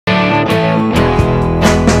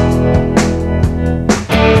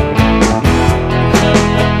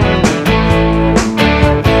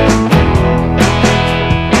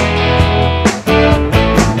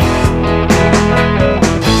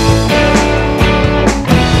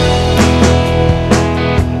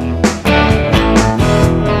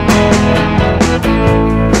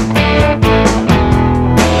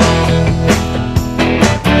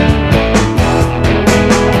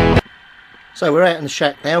So we're out in the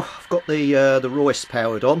shack now. I've got the Royce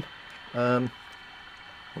powered on. I'll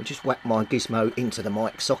just whack my gizmo into the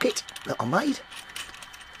mic socket that I made.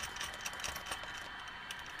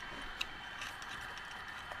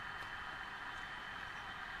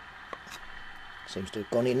 Seems to have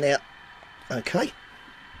gone in there. Okay.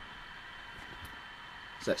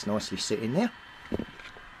 So that's nicely sitting there.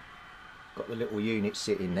 Got the little unit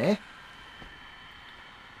sitting there.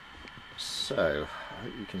 So, I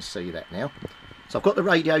hope you can see that now. So I've got the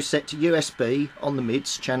radio set to USB on the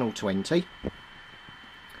mids, channel 20.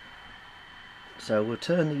 So we'll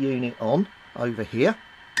turn the unit on over here.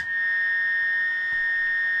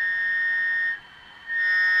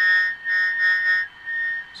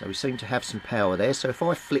 So we seem to have some power there. So if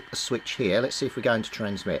I flick the switch here, let's see if we're going to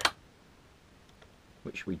transmit.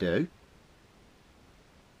 Which we do.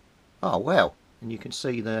 Oh well, and you can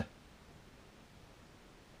see the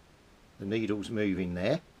needles moving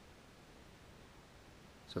there.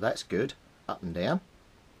 So that's good, up and down.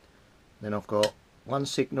 Then I've got one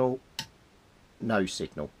signal, no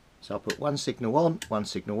signal. So I'll put one signal on, one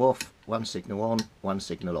signal off, one signal on, one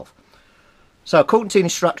signal off. So according to the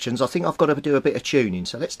instructions, I think I've got to do a bit of tuning.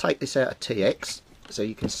 So let's take this out of TX. So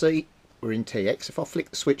you can see we're in TX. If I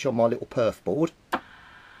flick the switch on my little perf board,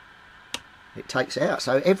 it takes it out.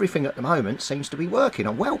 So everything at the moment seems to be working.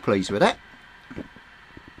 I'm well pleased with that.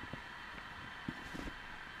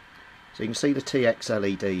 So you can see the TX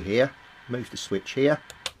LED here. Move the switch here.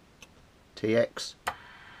 TX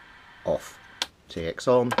off. TX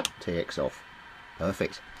on. TX off.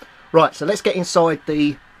 Perfect. Right, so let's get inside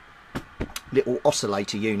the little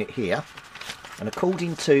oscillator unit here, and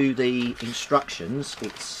according to the instructions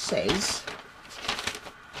it says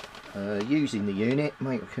using the unit,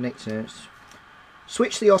 make a connector,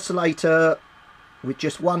 switch the oscillator with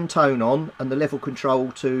just one tone on and the level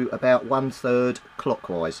control to about 1/3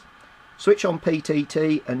 clockwise. Switch on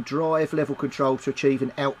PTT and drive level control to achieve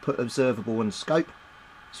an output observable on scope.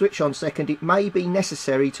 Switch on second. It may be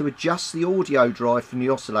necessary to adjust the audio drive from the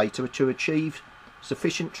oscillator to achieve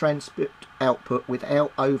sufficient transmit output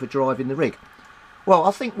without overdriving the rig. Well,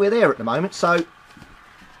 I think we're there at the moment. So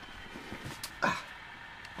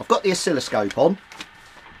I've got the oscilloscope on,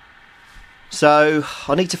 so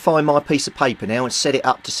I need to find my piece of paper now and set it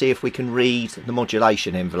up to see if we can read the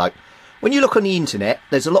modulation envelope. When you look on the internet,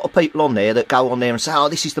 there's a lot of people on there that go on there and say, oh,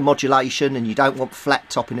 this is the modulation and you don't want flat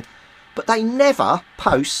top in it, but they never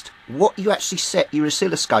post what you actually set your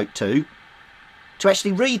oscilloscope to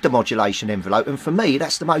actually read the modulation envelope. And for me,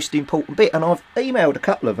 that's the most important bit. And I've emailed a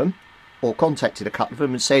couple of them, or contacted a couple of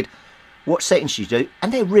them and said, what settings do you do?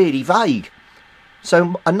 And they're really vague.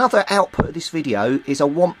 So another output of this video is I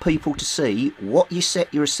want people to see what you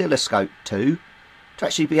set your oscilloscope to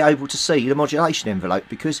actually be able to see the modulation envelope,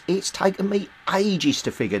 because it's taken me ages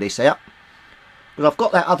to figure this out. But I've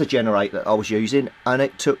got that other generator that I was using and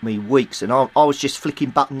it took me weeks, and I was just flicking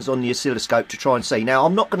buttons on the oscilloscope to try and see. Now,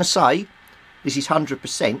 I'm not going to say this is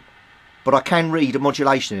 100%, but I can read a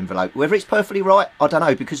modulation envelope. Whether it's perfectly right, I don't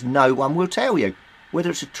know, because no one will tell you. Whether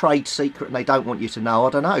it's a trade secret and they don't want you to know, I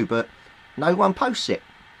don't know, but no one posts it.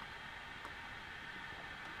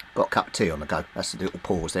 Got a cup of tea on the go. That's a little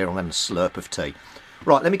pause there. I'm having a slurp of tea.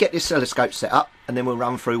 Right, let me get the oscilloscope set up and then we'll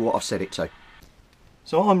run through what I've set it to.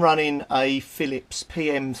 So I'm running a Philips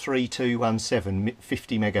PM3217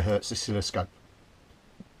 50 MHz oscilloscope.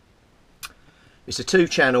 It's a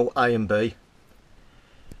 2-channel A and B.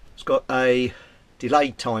 It's got a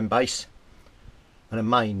delayed time base and a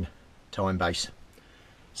main time base.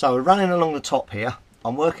 So we're running along the top here.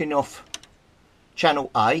 I'm working off channel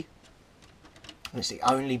A. And it's the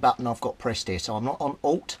only button I've got pressed here. So I'm not on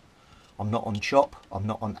Alt, I'm not on Chop, I'm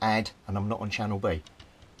not on Add, and I'm not on channel B.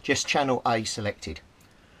 Just channel A selected.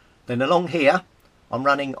 Then along here, I'm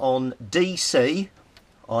running on DC.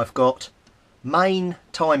 I've got main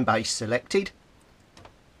time base selected,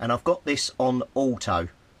 and I've got this on auto.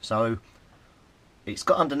 So it's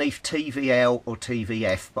got underneath TVL or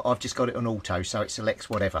TVF, but I've just got it on auto, so it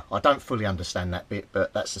selects whatever. I don't fully understand that bit,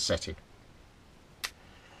 but that's the setting.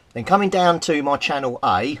 Then coming down to my channel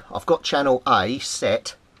A, I've got channel A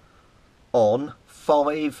set on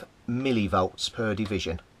 5 millivolts per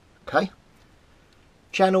division. Okay.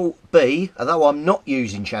 Channel B, although I'm not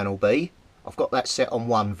using channel B, I've got that set on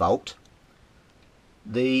 1 volt.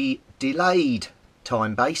 The delayed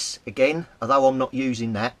time base, again, although I'm not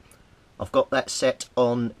using that, I've got that set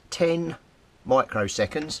on 10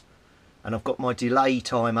 microseconds, and I've got my delay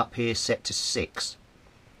time up here set to 6.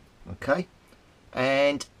 Okay,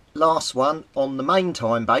 and last one on the main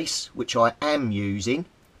time base, which I am using,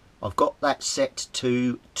 I've got that set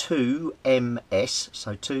to 2 ms,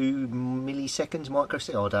 so 2 milliseconds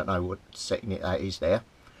microsecond. I don't know what setting that is there.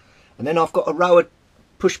 And then I've got a row of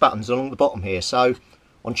push buttons along the bottom here. So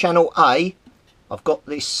on channel A, I've got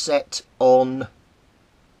this set on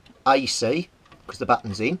AC because the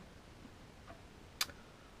button's in.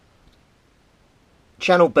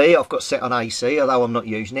 Channel B I've got set on AC, although I'm not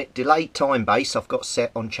using it. Delayed time base I've got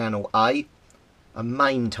set on channel A. And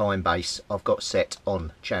main time base I've got set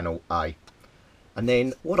on channel A. And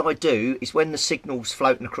then what I do is when the signal's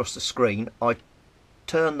floating across the screen, I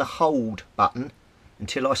turn the hold button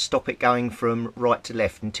until I stop it going from right to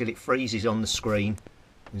left, until it freezes on the screen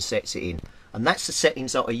and sets it in. And that's the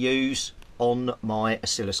settings that I use on my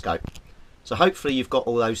oscilloscope. So hopefully you've got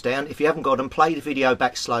all those down. If you haven't got them, play the video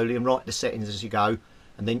back slowly and write the settings as you go,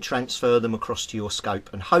 and then transfer them across to your scope.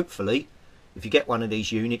 And hopefully, if you get one of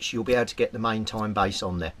these units, you'll be able to get the main time base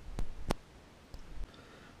on there.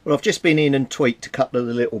 Well, I've just been in and tweaked a couple of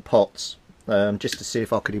the little pots just to see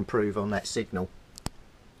if I could improve on that signal.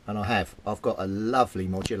 And I have. I've got a lovely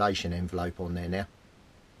modulation envelope on there now.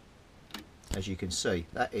 As you can see,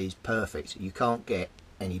 that is perfect. You can't get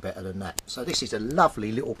any better than that. So this is a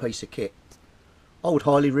lovely little piece of kit. I would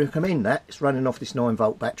highly recommend that. It's running off this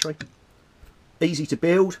 9-volt battery. Easy to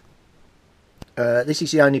build. This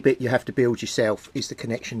is the only bit you have to build yourself, is the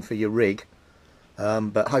connection for your rig.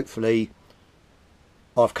 But hopefully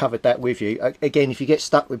I've covered that with you. Again, if you get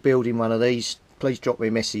stuck with building one of these, please drop me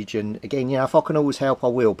a message. And again, you know, if I can always help, I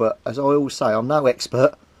will. But as I always say, I'm no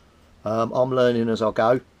expert. I'm learning as I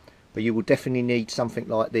go. But you will definitely need something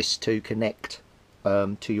like this to connect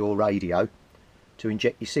to your radio to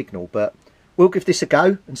inject your signal. But we'll give this a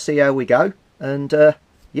go and see how we go. And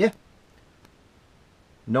yeah,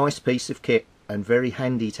 nice piece of kit and very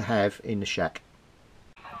handy to have in the shack.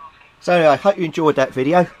 So anyway, I hope you enjoyed that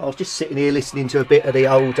video. I was just sitting here listening to a bit of the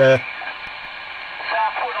old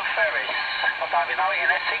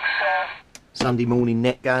Sunday morning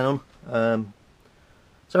net going on.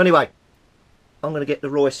 So anyway, I'm going to get the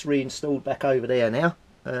Royce reinstalled back over there now.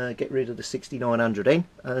 Get rid of the 6900N,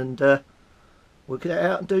 and we'll get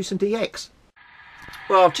out and do some DX.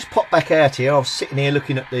 Well, I've just popped back out here. I was sitting here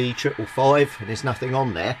looking at the 555 and there's nothing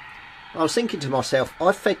on there. I was thinking to myself,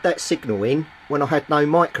 I fed that signal in when I had no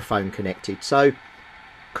microphone connected. So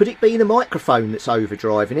could it be the microphone that's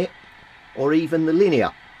overdriving it, or even the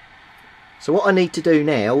linear? So what I need to do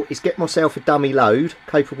now is get myself a dummy load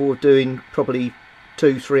capable of doing probably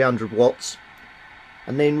 200-300 watts,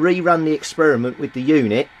 and then rerun the experiment with the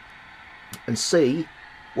unit and see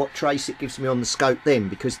what trace it gives me on the scope then,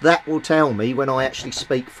 because that will tell me when I actually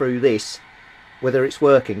speak through this whether it's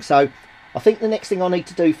working. So I think the next thing I need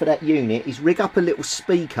to do for that unit is rig up a little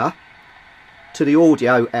speaker to the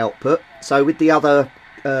audio output. So with the other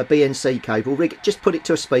BNC cable, just put it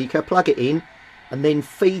to a speaker, plug it in, and then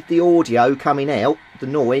feed the audio coming out, the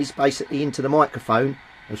noise, basically into the microphone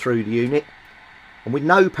and through the unit. And with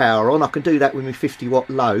no power on, I can do that with my 50-watt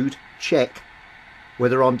load, check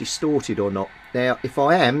whether I'm distorted or not. Now, if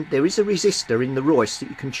I am, there is a resistor in the Royce that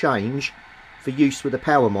you can change for use with a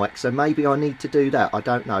power mic, so maybe I need to do that, I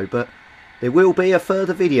don't know, but there will be a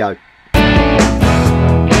further video.